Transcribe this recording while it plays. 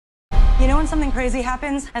You know when something crazy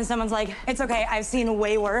happens and someone's like, it's okay, I've seen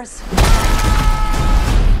way worse?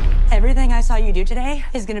 Everything I saw you do today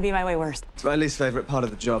is gonna be my way worse. It's my least favorite part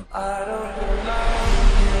of the job.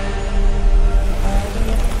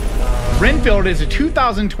 Renfield is a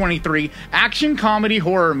 2023 action comedy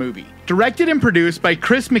horror movie, directed and produced by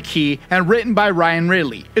Chris McKay and written by Ryan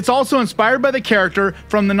Ridley. It's also inspired by the character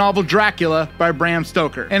from the novel Dracula by Bram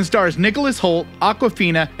Stoker, and stars Nicholas Hoult,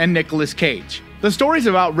 Awkwafina, and Nicolas Cage. The story's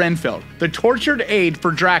about Renfield, the tortured aide for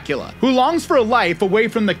Dracula, who longs for a life away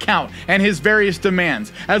from the Count and his various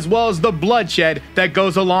demands, as well as the bloodshed that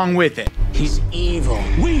goes along with it. He's evil.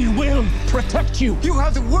 We will protect you. You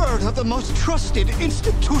have the word of the most trusted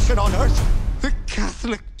institution on earth, the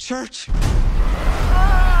Catholic Church.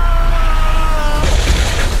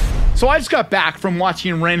 So I just got back from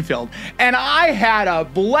watching Renfield, and I had a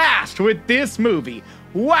blast with this movie.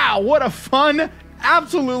 Wow, what a fun,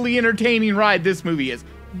 absolutely entertaining ride this movie is.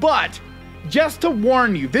 But just to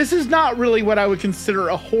warn you, this is not really what I would consider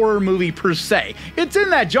a horror movie per se. It's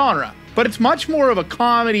in that genre, but it's much more of a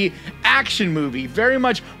comedy action movie, very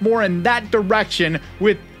much more in that direction,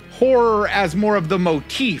 with horror as more of the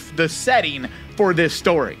motif, the setting for this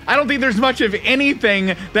story. I don't think there's much of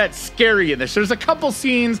anything that's scary in this. There's a couple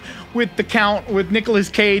scenes with the Count, with Nicolas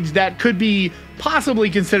Cage, that could be possibly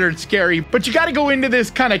considered scary, but you gotta go into this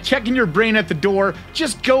kind of checking your brain at the door.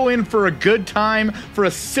 Just go in for a good time, for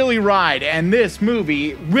a silly ride, and this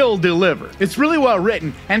movie will deliver. It's really well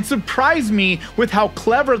written and surprised me with how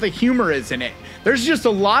clever the humor is in it. There's just a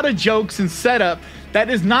lot of jokes and setup that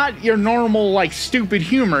is not your normal, like, stupid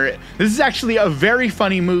humor. This is actually a very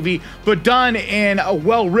funny movie, but done in a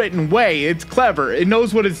well-written way. It's clever. It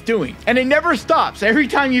knows what it's doing. And it never stops. Every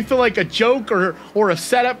time you feel like a joke or a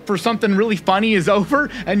setup for something really funny is over,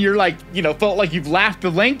 and you're like, you know, felt like you've laughed the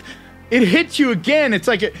length, it hits you again. It's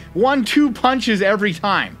like 1-2 punches every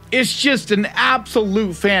time. It's just an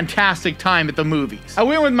absolute fantastic time at the movies. I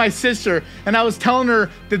went with my sister, and I was telling her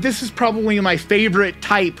that this is probably my favorite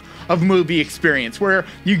type of movie experience, where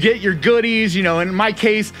you get your goodies. You know, in my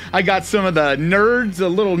case, I got some of the nerds, the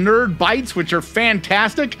little nerd bites, which are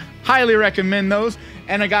fantastic. Highly recommend those.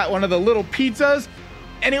 And I got one of the little pizzas.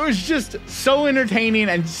 And it was just so entertaining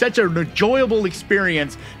and such an enjoyable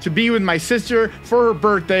experience to be with my sister for her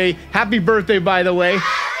birthday. Happy birthday, by the way.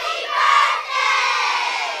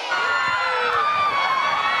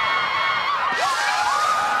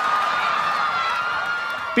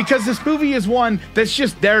 Because this movie is one that's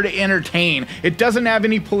just there to entertain. It doesn't have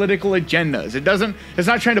any political agendas. It's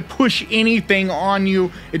not trying to push anything on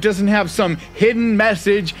you. It doesn't have some hidden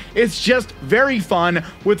message. It's just very fun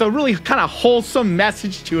with a really kind of wholesome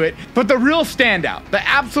message to it. But the real standout, the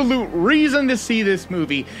absolute reason to see this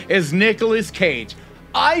movie, is Nicolas Cage.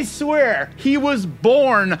 I swear he was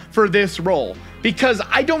born for this role, because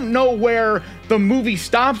I don't know where the movie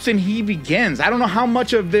stops and he begins. I don't know how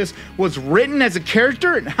much of this was written as a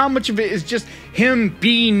character and how much of it is just him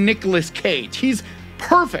being Nicolas Cage. He's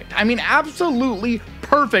perfect. I mean, absolutely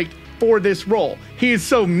perfect for this role. He is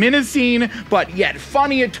so menacing, but yet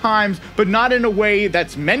funny at times, but not in a way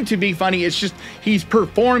that's meant to be funny. It's just he's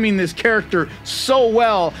performing this character so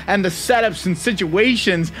well, and the setups and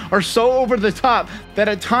situations are so over the top that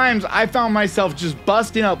at times I found myself just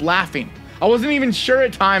busting up laughing. I wasn't even sure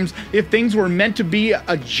at times if things were meant to be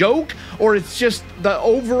a joke, or it's just the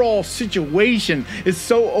overall situation is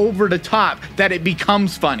so over the top that it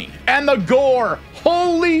becomes funny. And the gore,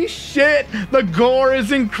 holy shit, the gore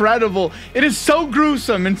is incredible. It is so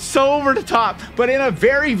gruesome and so over the top, but in a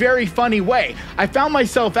very, very funny way. I found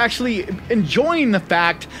myself actually enjoying the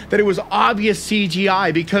fact that it was obvious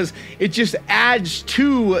CGI, because it just adds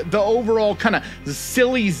to the overall kind of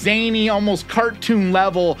silly, zany, almost cartoon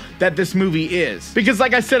level that this movie is. Because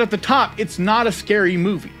like I said at the top, it's not a scary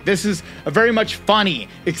movie. This is a very much funny,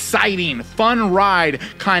 exciting, fun ride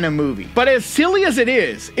kind of movie. But as silly as it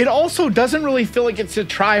is, it also doesn't really feel like it's a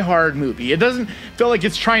try-hard movie. It doesn't feel like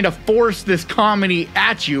it's trying to force this comedy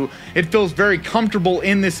at you. It feels very comfortable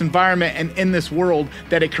in this environment and in this world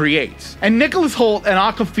that it creates. And Nicholas Hoult and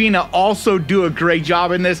Awkwafina also do a great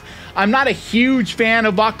job in this. I'm not a huge fan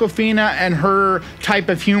of Awkwafina and her type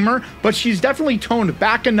of humor, but she's definitely toned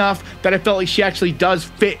back enough that I felt like she actually does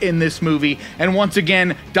fit in this movie, and once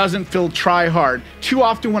again, doesn't feel try-hard. Too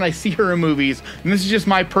often when I see her in movies, and this is just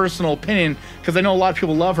my personal opinion, because I know a lot of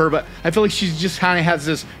people love her, but I feel like she's just kind of has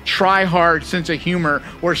this try-hard sense of humor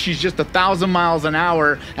where she's just 1,000 miles an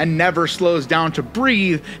hour and never slows down to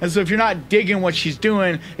breathe. And so if you're not digging what she's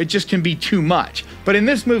doing, it just can be too much. But in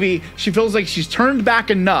this movie, she feels like she's turned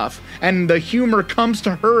back enough, and the humor comes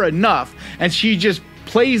to her enough, and she just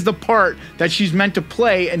plays the part that she's meant to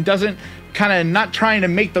play and doesn't kind of not trying to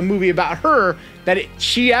make the movie about her, that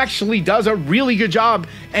she actually does a really good job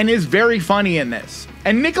and is very funny in this.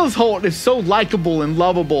 And Nicholas Hoult is so likable and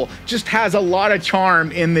lovable, just has a lot of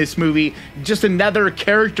charm in this movie. Just another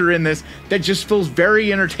character in this that just feels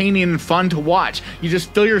very entertaining and fun to watch. You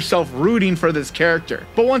just feel yourself rooting for this character.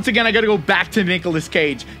 But once again, I gotta go back to Nicolas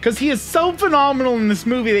Cage, because he is so phenomenal in this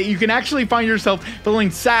movie that you can actually find yourself feeling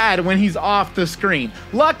sad when he's off the screen.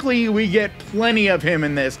 Luckily, we get plenty of him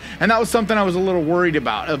in this, and that was something I was a little worried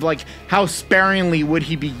about, of like how sparingly would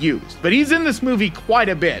he be used. But he's in this movie quite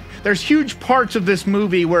a bit. There's huge parts of this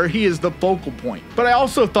movie where he is the focal point. But I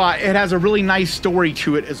also thought it has a really nice story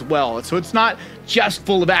to it as well. So it's not just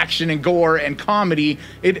full of action and gore and comedy.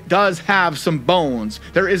 It does have some bones.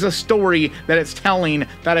 There is a story that it's telling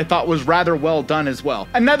that I thought was rather well done as well.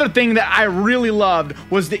 Another thing that I really loved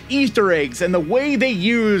was the Easter eggs and the way they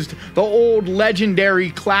used the old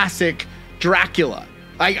legendary classic Dracula.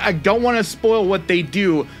 I don't want to spoil what they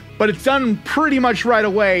do, but it's done pretty much right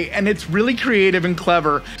away, and it's really creative and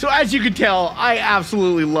clever. So as you can tell, I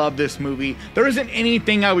absolutely love this movie. There isn't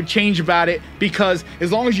anything I would change about it, because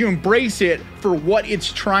as long as you embrace it for what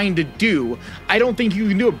it's trying to do, I don't think you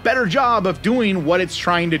can do a better job of doing what it's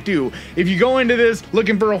trying to do. If you go into this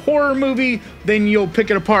looking for a horror movie, then you'll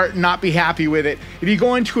pick it apart and not be happy with it. If you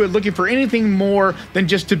go into it looking for anything more than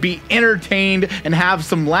just to be entertained and have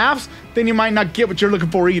some laughs, then you might not get what you're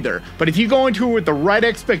looking for either. But if you go into it with the right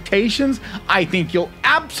expectations, I think you'll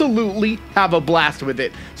absolutely have a blast with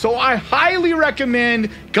it. So I highly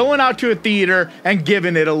recommend going out to a theater and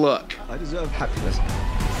giving it a look. I deserve happiness.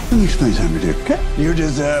 Let me explain something to you, okay? You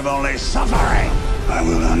deserve only suffering. I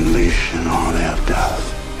will unleash an army of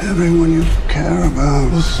death. Everyone you care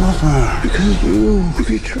about will suffer because you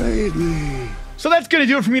betrayed me. So that's gonna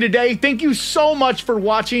do it for me today. Thank you so much for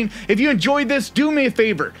watching. If you enjoyed this, do me a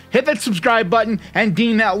favor, hit that subscribe button and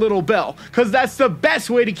ding that little bell, because that's the best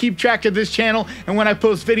way to keep track of this channel and when I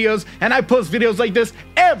post videos, and I post videos like this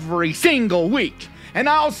every single week. And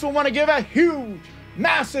I also want to give a huge,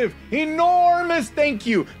 massive, enormous thank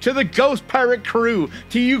you to the Ghost Pirate crew,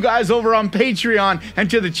 to you guys over on Patreon, and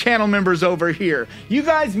to the channel members over here. You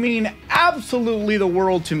guys mean absolutely the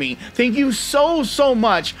world to me. Thank you so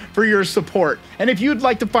much for your support. And if you'd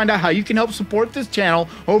like to find out how you can help support this channel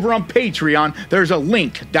over on Patreon, there's a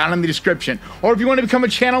link down in the description. Or if you want to become a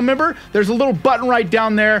channel member, there's a little button right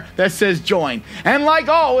down there that says join. And like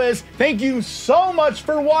always, thank you so much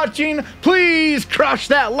for watching. Please crush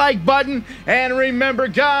that like button, and remember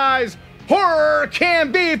guys, horror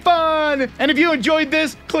can be fun! And if you enjoyed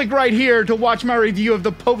this, click right here to watch my review of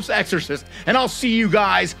The Pope's Exorcist, and I'll see you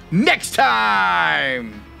guys next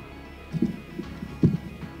time!